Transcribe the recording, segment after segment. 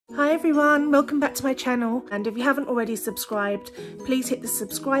Hi everyone, welcome back to my channel, and if you haven't already subscribed, please hit the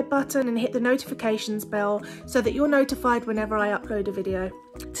subscribe button and hit the notifications bell so that you're notified whenever I upload a video.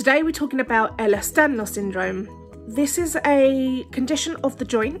 Today we're talking about Ehlers-Danlos Syndrome. This is a condition of the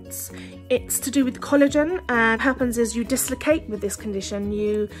joints. It's to do with collagen, and what happens is you dislocate with this condition.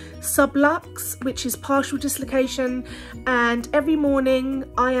 You sublux, which is partial dislocation, and every morning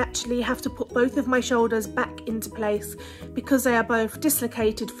I actually have to put both of my shoulders back into place because they are both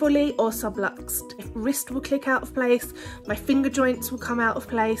dislocated fully or subluxed. My wrist will click out of place, my finger joints will come out of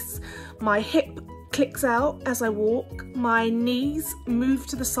place, my hip clicks out as I walk, my knees move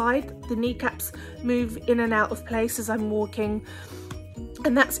to the side, the kneecaps move in and out of place as I'm walking,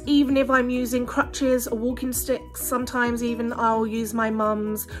 and that's even if I'm using crutches or walking sticks. Sometimes even I'll use my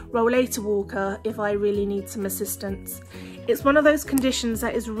mum's rollator walker if I really need some assistance. It's one of those conditions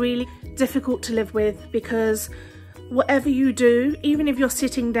that is really difficult to live with because whatever you do, even if you're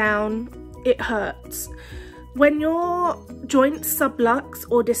sitting down, it hurts. When your joints sublux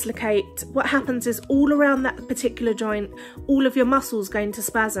or dislocate, what happens is all around that particular joint, all of your muscles going to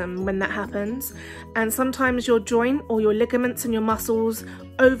spasm when that happens. And sometimes your joint or your ligaments and your muscles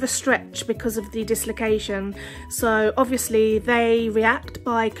overstretch because of the dislocation. So obviously they react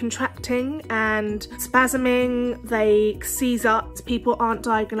by contracting and spasming, they seize up. People aren't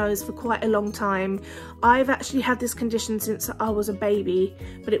diagnosed for quite a long time. I've actually had this condition since I was a baby,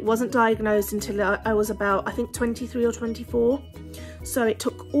 but it wasn't diagnosed until I was about, I think, 23 or 24. So it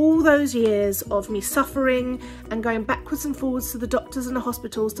took all those years of me suffering and going backwards and forwards to the doctors and the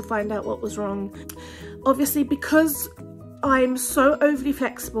hospitals to find out what was wrong. Obviously, because I'm so overly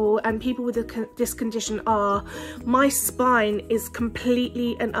flexible, and people with this condition are, my spine is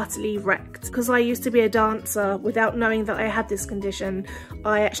completely and utterly wrecked. Because I used to be a dancer without knowing that I had this condition,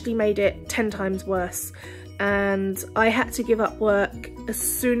 I actually made it 10 times worse. And I had to give up work as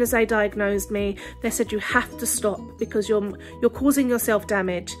soon as they diagnosed me. They said you have to stop because you're causing yourself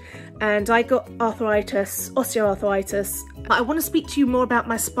damage. And I got arthritis, osteoarthritis. I want to speak to you more about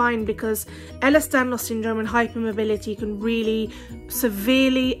my spine because Ehlers-Danlos Syndrome and hypermobility can really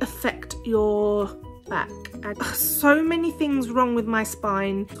severely affect your back. And so many things wrong with my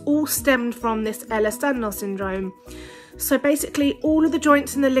spine, all stemmed from this Ehlers-Danlos Syndrome. So basically all of the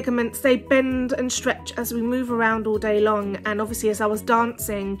joints and the ligaments, they bend and stretch as we move around all day long. And obviously as I was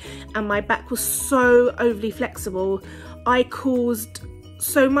dancing and my back was so overly flexible, I caused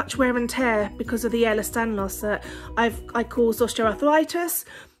so much wear and tear because of the Ehlers-Danlos that I caused osteoarthritis,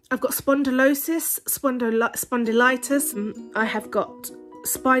 I've got spondylosis, spondylitis, I have got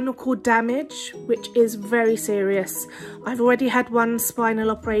spinal cord damage, which is very serious. I've already had one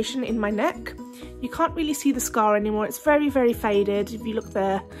spinal operation in my neck. You can't really see the scar anymore, it's very, very faded if you look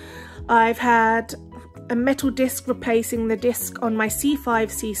there. I've had a metal disc replacing the disc on my C5,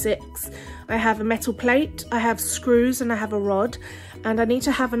 C6. I have a metal plate, I have screws, and I have a rod, and I need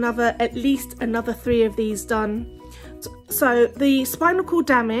to have at least another 3 of these done. So the spinal cord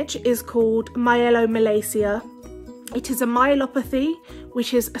damage is called myelomalacia. It is a myelopathy,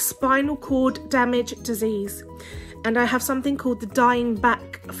 which is a spinal cord damage disease. And I have something called the dying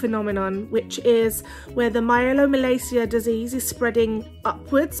back phenomenon, which is where the myelomalacia disease is spreading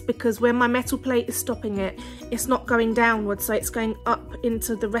upwards because where my metal plate is stopping it, it's not going downwards, so it's going up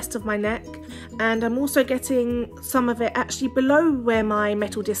into the rest of my neck. And I'm also getting some of it actually below where my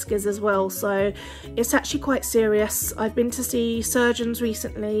metal disc is as well, so it's actually quite serious. I've been to see surgeons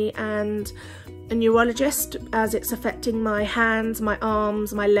recently and a neurologist as it's affecting my hands, my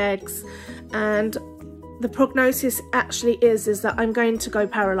arms, my legs, and the prognosis actually is that I'm going to go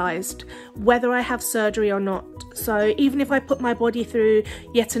paralysed, whether I have surgery or not. So even if I put my body through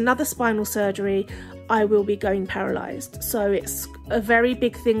yet another spinal surgery, I will be going paralysed. So it's a very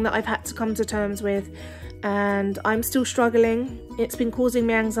big thing that I've had to come to terms with, and I'm still struggling. It's been causing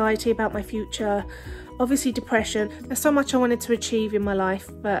me anxiety about my future, obviously depression. There's so much I wanted to achieve in my life,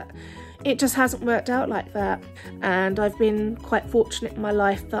 but it just hasn't worked out like that. And I've been quite fortunate in my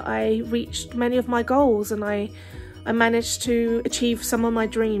life that I reached many of my goals, and I managed to achieve some of my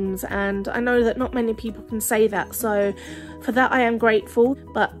dreams, and I know that not many people can say that, so for that I am grateful.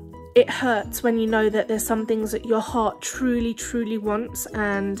 But it hurts when you know that there's some things that your heart truly, truly wants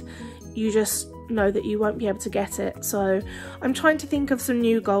and you just know that you won't be able to get it. So I'm trying to think of some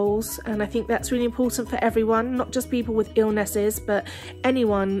new goals, and I think that's really important for everyone, not just people with illnesses, but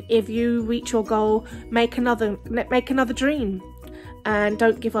anyone. If you reach your goal, make another dream and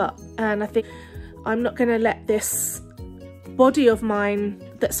don't give up. And I think I'm not going to let this body of mine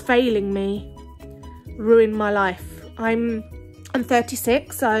that's failing me ruin my life. I'm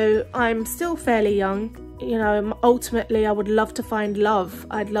 36, so I'm still fairly young you know, ultimately I would love to find love.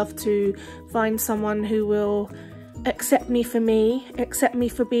 I'd love to find someone who will accept me, accept me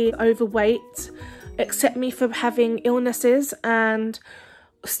for being overweight, accept me for having illnesses, and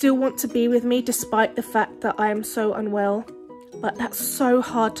still want to be with me despite the fact that I am so unwell. But that's so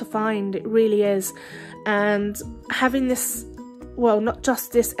hard to find, it really is. And having this, well, not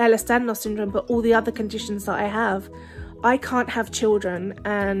just this Ehlers-Danlos syndrome, but all the other conditions that I have, I can't have children,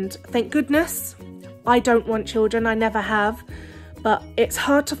 and thank goodness I don't want children, I never have. But it's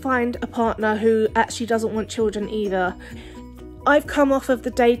hard to find a partner who actually doesn't want children either. I've come off of the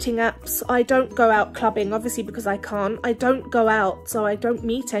dating apps. I don't go out clubbing, obviously, because I can't. I don't go out, so I don't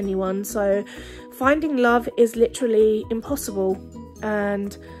meet anyone. So finding love is literally impossible.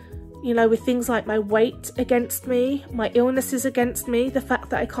 And, you know, with things like my weight against me, my illnesses against me, the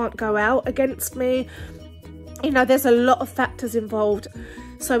fact that I can't go out against me, you know, there's a lot of factors involved.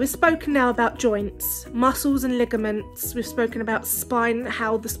 So we've spoken now about joints, muscles and ligaments. We've spoken about spine,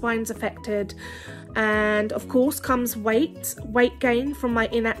 how the spine's affected. And of course comes weight gain from my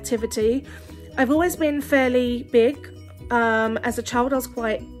inactivity. I've always been fairly big. As a child I was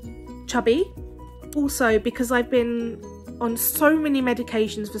quite chubby. Also because I've been on so many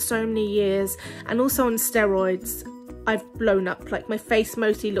medications for so many years, and also on steroids, I've blown up. Like, my face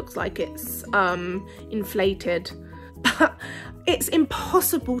mostly looks like it's inflated. But it's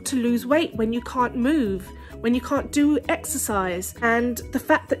impossible to lose weight when you can't move, when you can't do exercise. And the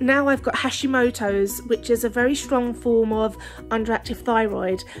fact that now I've got Hashimoto's, which is a very strong form of underactive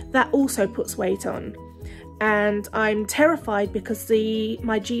thyroid, that also puts weight on. And I'm terrified because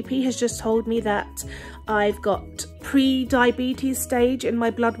my GP has just told me that I've got pre-diabetes stage in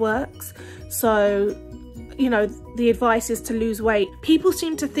my blood works. So, you know, the advice is to lose weight. People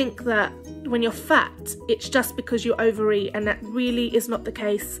seem to think that when you're fat, it's just because you overeat, and that really is not the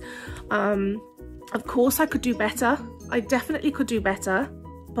case. Of course I could do better. I definitely could do better,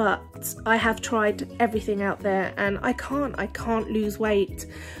 but I have tried everything out there and I can't lose weight.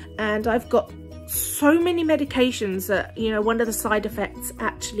 And I've got so many medications that, you know, one of the side effects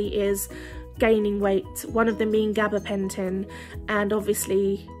actually is gaining weight, one of them being gabapentin, and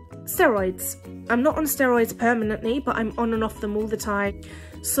obviously steroids. I'm not on steroids permanently, but I'm on and off them all the time.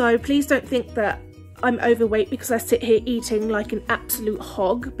 So please don't think that I'm overweight because I sit here eating like an absolute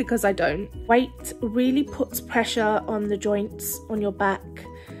hog, because I don't. Weight really puts pressure on the joints, on your back,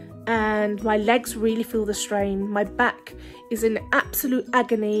 and my legs really feel the strain. My back is in absolute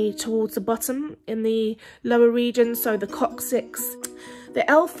agony towards the bottom in the lower region, so the coccyx. The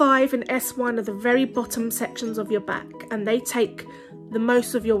L5 and S1 are the very bottom sections of your back, and they take the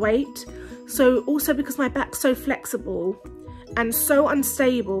most of your weight. So also because my back's so flexible and so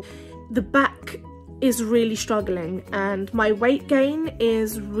unstable, the back is really struggling, and my weight gain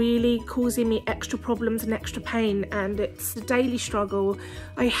is really causing me extra problems and extra pain, and it's a daily struggle.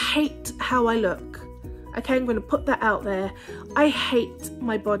 I hate how I look. Okay, I'm going to put that out there. I hate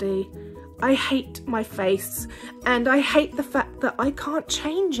my body. I hate my face, and I hate the fact that I can't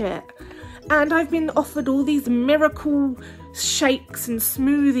change it. And I've been offered all these miracle shakes and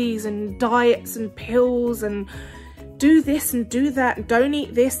smoothies and diets and pills and do this and do that and don't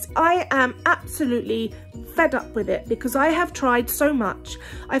eat this. I am absolutely fed up with it because I have tried so much.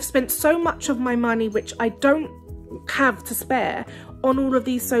 I've spent so much of my money, which I don't have to spare, on all of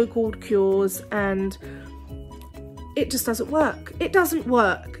these so-called cures, and it just doesn't work. It doesn't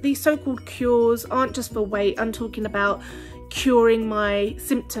work. These so-called cures aren't just for weight. I'm talking about curing my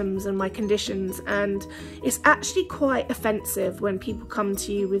symptoms and my conditions, and it's actually quite offensive when people come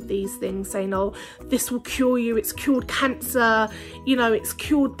to you with these things saying, oh, this will cure you, it's cured cancer, you know, it's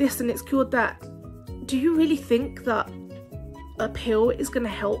cured this and it's cured that. Do you really think that a pill is going to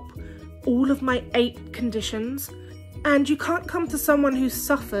help all of my 8 conditions? And you can't come to someone who's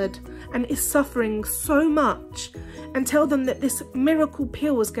suffered and is suffering so much and tell them that this miracle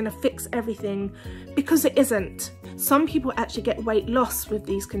pill is going to fix everything, because it isn't. Some people actually get weight loss with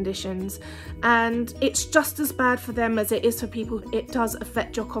these conditions, and it's just as bad for them as it is for people. It does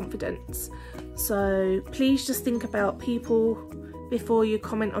affect your confidence. So please just think about people before you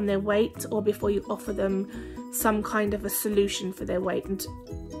comment on their weight or before you offer them some kind of a solution for their weight. And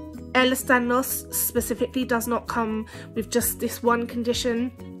Ehlers-Danlos specifically does not come with just this one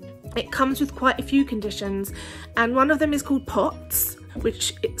condition. It comes with quite a few conditions, and one of them is called POTS,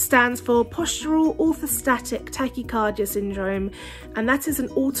 which stands for Postural Orthostatic Tachycardia Syndrome, and that is an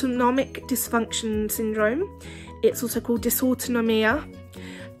autonomic dysfunction syndrome. It's also called dysautonomia,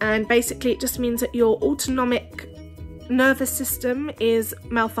 and basically it just means that your autonomic nervous system is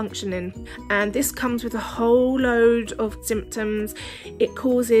malfunctioning, and this comes with a whole load of symptoms. It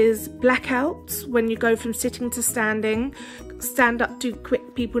causes blackouts when you go from sitting to standing. Stand up too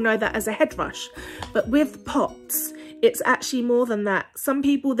quick, people know that as a head rush, but with POTS it's actually more than that. Some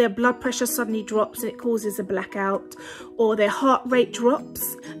people, their blood pressure suddenly drops and it causes a blackout, or their heart rate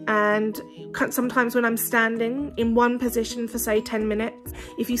drops, and sometimes when I'm standing in one position for say 10 minutes,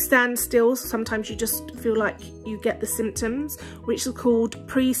 if you stand still, sometimes you just feel like you get the symptoms, which are called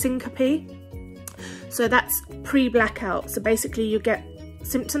pre-syncope. So that's pre-blackout. So basically you get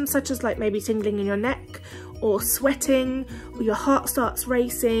symptoms such as like maybe tingling in your neck, or sweating, or your heart starts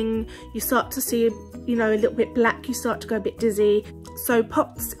racing, you start to see, you know, a little bit black, you start to go a bit dizzy. So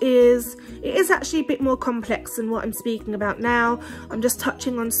POTS is actually a bit more complex than what I'm speaking about now. I'm just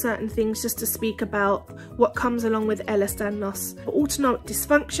touching on certain things just to speak about what comes along with Ehlers-Danlos. Autonomic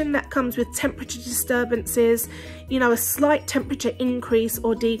dysfunction, that comes with temperature disturbances. You know, a slight temperature increase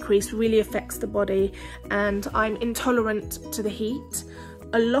or decrease really affects the body, and I'm intolerant to the heat.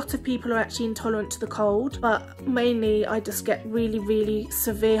 A lot of people are actually intolerant to the cold, but mainly I just get really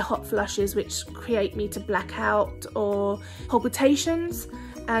severe hot flushes which create me to black out, or palpitations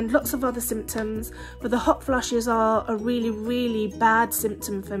and lots of other symptoms. But the hot flushes are a really bad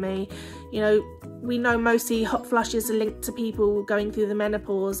symptom for me. You know, we know mostly hot flushes are linked to people going through the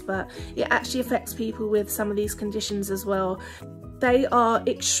menopause, but it actually affects people with some of these conditions as well. They are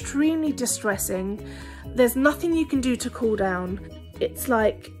extremely distressing. There's nothing you can do to cool down. It's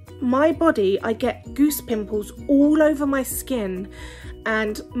like my body, I get goose pimples all over my skin,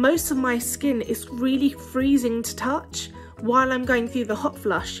 and most of my skin is really freezing to touch while I'm going through the hot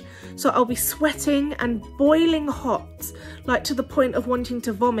flush. So I'll be sweating and boiling hot, like to the point of wanting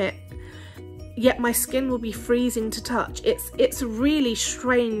to vomit, yet my skin will be freezing to touch. It's a really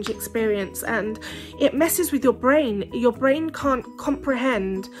strange experience, and it messes with your brain. Your brain can't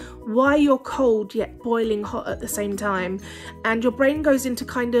comprehend why you're cold yet boiling hot at the same time, and your brain goes into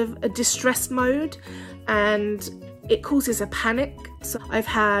kind of a distress mode, and it causes a panic. So I've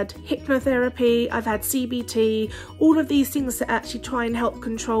had hypnotherapy, I've had CBT, all of these things that actually try and help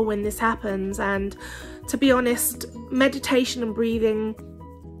control when this happens. And to be honest, meditation and breathing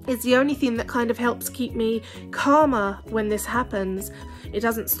is the only thing that kind of helps keep me calmer when this happens. It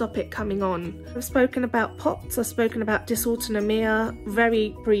doesn't stop it coming on. I've spoken about POTS, I've spoken about dysautonomia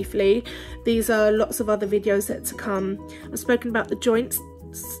very briefly. These are lots of other videos that to come. I've spoken about the joints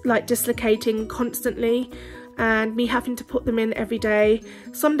like dislocating constantly and me having to put them in every day.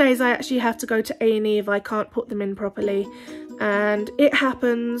 Some days I actually have to go to A&E if I can't put them in properly. And it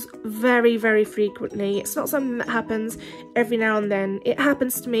happens very frequently. It's not something that happens every now and then. It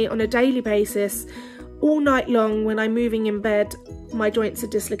happens to me on a daily basis. All night long when I'm moving in bed, my joints are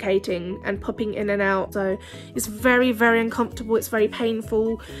dislocating and popping in and out. So it's very uncomfortable, it's very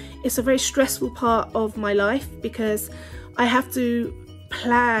painful. It's a very stressful part of my life because I have to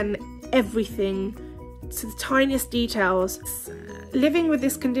plan everything to the tiniest details. Living with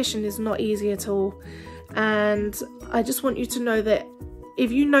this condition is not easy at all. And I just want you to know that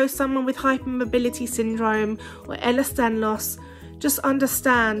if you know someone with hypermobility syndrome or Ehlers-Danlos, just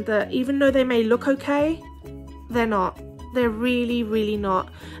understand that even though they may look okay, they're not. They're really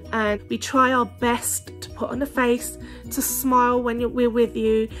not. And we try our best to put on a face, to smile when we're with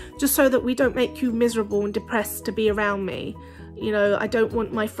you, just so that we don't make you miserable and depressed to be around me. You know, I don't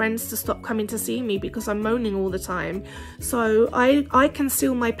want my friends to stop coming to see me because I'm moaning all the time. So I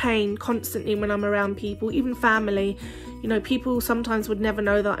conceal my pain constantly when I'm around people, even family. You know, people sometimes would never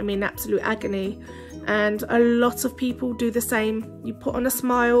know that I'm in absolute agony. And a lot of people do the same. You put on a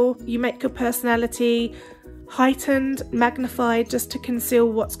smile, you make your personality heightened, magnified, just to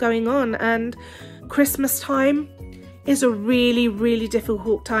conceal what's going on. And Christmas time is a really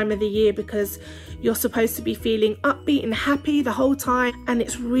difficult time of the year because you're supposed to be feeling upbeat and happy the whole time, and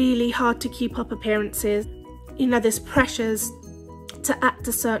it's really hard to keep up appearances. You know, there's pressures to act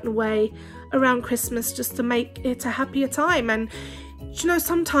a certain way around Christmas just to make it a happier time. And you know,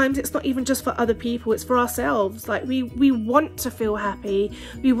 sometimes it's not even just for other people, it's for ourselves. Like we want to feel happy,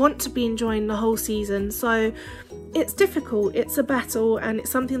 we want to be enjoying the whole season. So it's difficult, it's a battle, and it's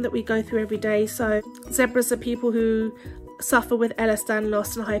something that we go through every day. So zebras are people who suffer with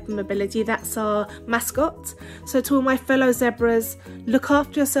Ehlers-Danlos and hypermobility. That's our mascot. So to all my fellow zebras, look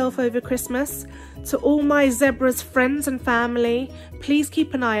after yourself over Christmas. To all my zebras friends and family, please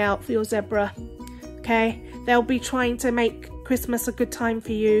keep an eye out for your zebra, okay? They'll be trying to make Christmas a good time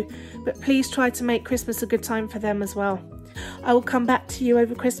for you, but please try to make Christmas a good time for them as well. I will come back to you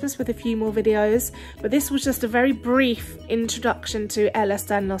over Christmas with a few more videos, but this was just a very brief introduction to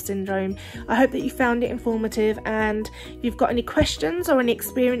Ehlers-Danlos Syndrome. I hope that you found it informative, and if you've got any questions or any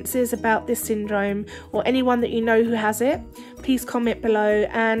experiences about this syndrome or anyone that you know who has it, please comment below,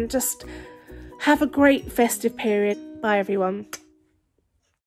 and just have a great festive period. Bye everyone.